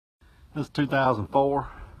This is 2004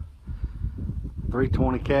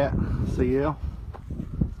 320 cat CL.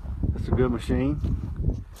 It's a good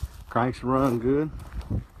machine. Cranks run good.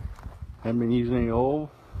 Haven't been using any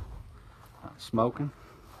oil. Not smoking.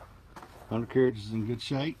 Undercarriage is in good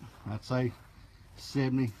shape. I'd say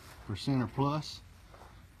 70% or plus.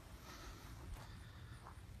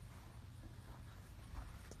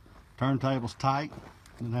 Turntable's tight.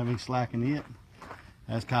 Didn't have any slack in it.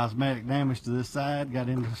 Has cosmetic damage to this side. Got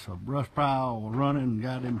into a brush pile while running and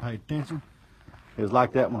guy didn't pay attention. It was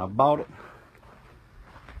like that when I bought it.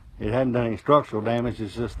 It hadn't done any structural damage.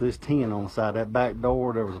 It's just this tin on the side. That back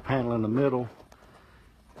door, there was a panel in the middle,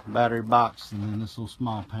 battery box, and then this little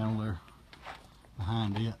small panel there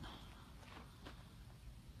behind it.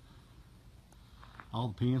 All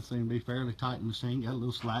the pins seem to be fairly tight in the machine. Got a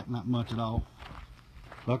little slack, not much at all.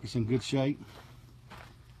 Bucket's in good shape.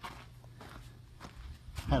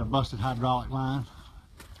 Had a busted hydraulic line.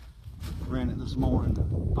 Ran it this morning,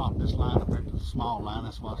 popped this line up here to the small line.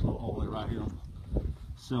 That's why it's a little oily right here on the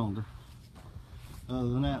cylinder. Other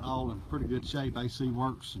than that, all in pretty good shape. AC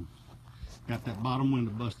works and got that bottom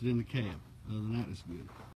window busted in the cab. Other than that, it's good.